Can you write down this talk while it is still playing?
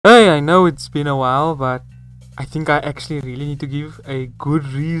Hey, I know it's been a while, but I think I actually really need to give a good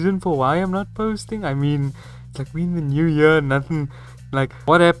reason for why I'm not posting. I mean, it's like been the new year, nothing. Like,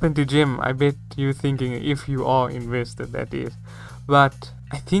 what happened to Jim? I bet you're thinking, if you are invested, that is. But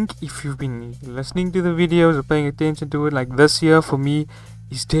I think if you've been listening to the videos or paying attention to it, like this year for me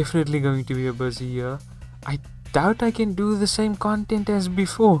is definitely going to be a busy year. I doubt I can do the same content as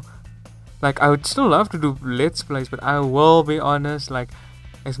before. Like, I would still love to do Let's Plays, but I will be honest, like,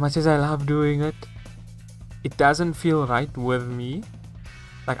 as much as I love doing it, it doesn't feel right with me.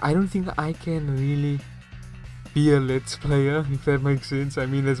 Like, I don't think I can really be a Let's Player, if that makes sense. I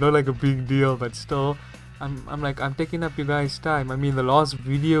mean, it's not like a big deal, but still, I'm taking up you guys' time. I mean, the last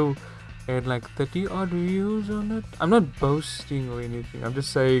video had like 30 odd views on it. I'm not boasting or anything. I'm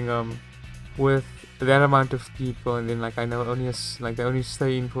just saying, with that amount of people, and then like I know only they only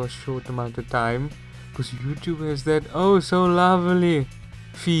stay in for a short amount of time, because YouTube has that oh so lovely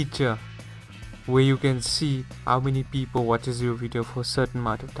feature where you can see how many people watches your video for a certain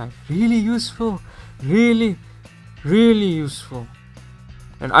amount of time. Really useful, really useful.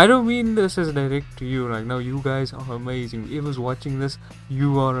 And I don't mean this as direct to you, like no, you guys are amazing. Whoever's watching this,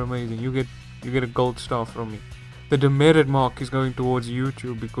 you are amazing. You get a gold star from me. The demerit mark is going towards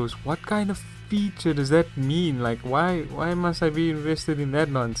YouTube, because what kind of feature does that mean? Like why must I be invested in that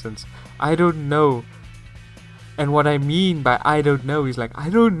nonsense? I don't know. And what I mean by I don't know is like I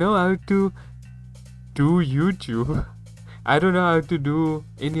don't know how to do YouTube. I don't know how to do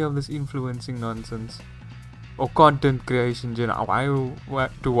any of this influencing nonsense or content creation. Why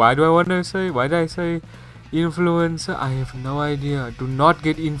do I want to say? Why did I say influencer? I have no idea. Do not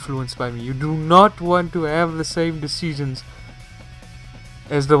get influenced by me. You do not want to have the same decisions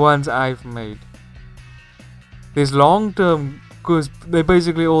as the ones I've made. There's long term, because they're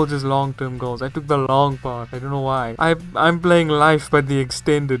basically all just long term goals. I took the long path. I don't know why. I'm playing life but the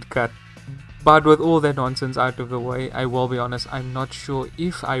extended cut. But with all that nonsense out of the way, I will be honest, I'm not sure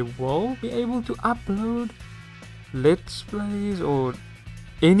if I will be able to upload Let's Plays or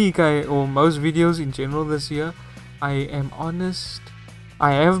any kind or most videos in general this year. I am honest,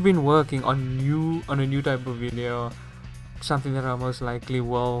 I have been working on a new type of video, something that I most likely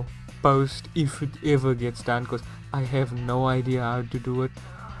will post if it ever gets done, because I have no idea how to do it.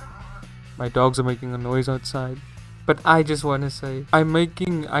 My dogs are making a noise outside. But I just want to say,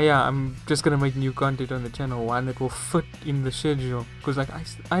 I'm just gonna make new content on the channel, one that will fit in the schedule. Because like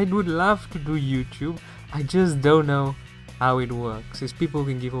I would love to do YouTube, I just don't know how it works. Is people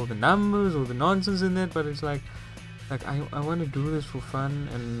can give all the numbers, all the nonsense in that, but it's like I want to do this for fun,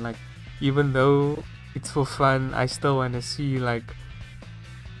 and like even though it's for fun, I still want to see like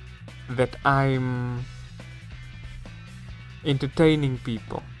that I'm entertaining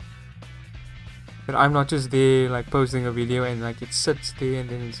people. That I'm not just there like posting a video and like it sits there and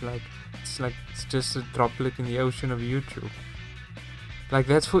then it's just a droplet in the ocean of YouTube. Like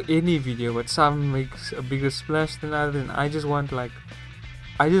that's for any video, but some makes a bigger splash than others, and I just want like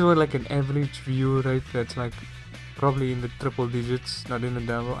an average view rate that's like probably in the triple digits, not in the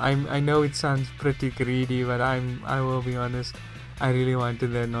double. I know it sounds pretty greedy, but I will be honest, I really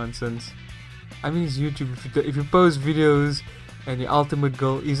wanted that nonsense. I mean, it's YouTube. If you post videos and the ultimate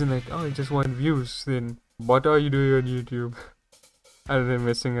goal isn't like, oh, I just want views, then what are you doing on YouTube other than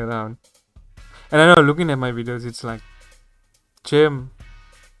messing around? And I know, looking at my videos, it's like, Jim,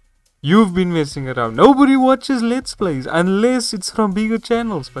 you've been messing around. Nobody watches Let's Plays unless it's from bigger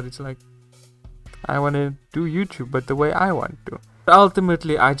channels. But it's like, I want to do YouTube, but the way I want to. But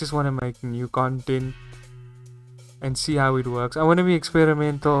ultimately, I just want to make new content and see how it works. I want to be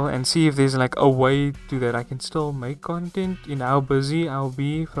experimental and see if there's like a way to that I can still make content in how busy I'll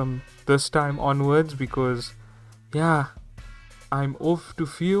be from this time onwards, because yeah, I'm off to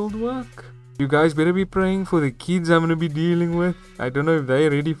field work. You guys better be praying for the kids I'm gonna be dealing with. I don't know if they're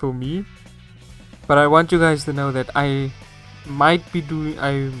ready for me, but I want you guys to know that I might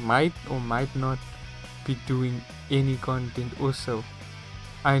or might not be doing any content also.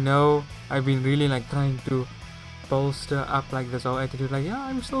 I know I've been really like trying to bolster up like this whole attitude, like yeah,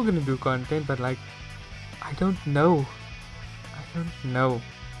 I'm still gonna do content, but like I don't know.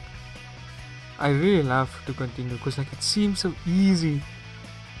 I really love to continue because like it seems so easy,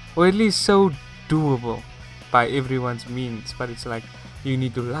 or at least so doable by everyone's means, but it's like you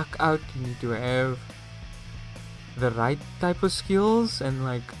need to luck out, you need to have the right type of skills, and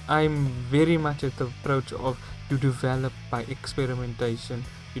like I'm very much at the approach of you develop by experimentation.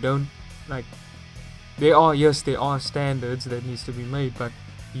 You don't like there are standards that needs to be made, but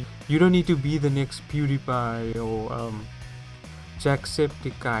you don't need to be the next PewDiePie or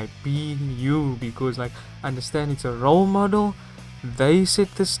Jacksepticeye. Be you, because like understand it's a role model, they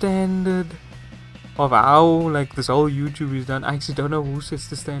set the standard of how like this whole YouTube is done. I actually don't know who sets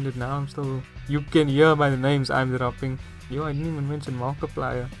the standard now. You can hear by the names I'm dropping. Yo, I didn't even mention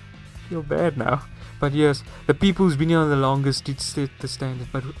Markiplier. Feel bad now. But yes, the people who's been here the longest did set the standard.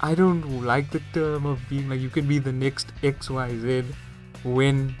 But I don't like the term of being like you can be the next XYZ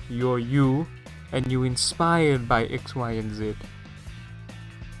when you're you and you're inspired by X, Y, and Z.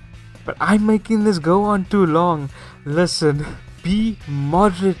 But I'm making this go on too long. Listen, be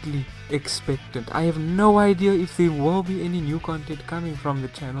moderately expectant. I have no idea if there will be any new content coming from the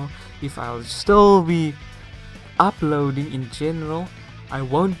channel, if I'll still be uploading in general. I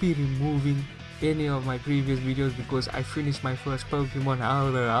won't be removing any of my previous videos because I finished my first Pokemon. How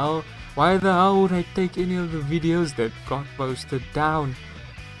the hell? Why the hell would I take any of the videos that got posted down?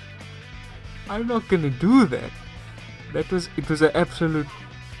 I'm not gonna do that. It was an absolute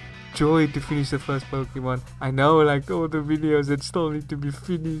joy to finish the first Pokemon. I know, like all the videos that still need to be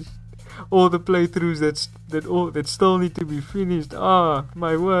finished, all the playthroughs that still need to be finished. Ah,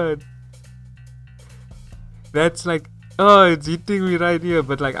 my word. That's like, oh, it's hitting me right here.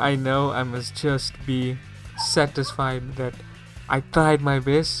 But like, I know I must just be satisfied that I tried my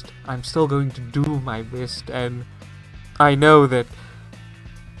best. I'm still going to do my best, and I know that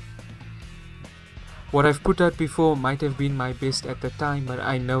what I've put out before might have been my best at the time, but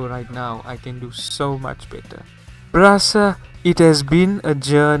I know right now I can do so much better. Brasa, it has been a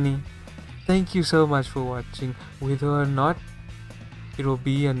journey. Thank you so much for watching. Whether or not it will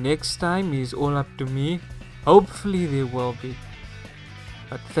be a next time is all up to me. Hopefully there will be.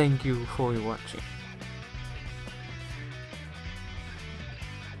 But thank you for watching.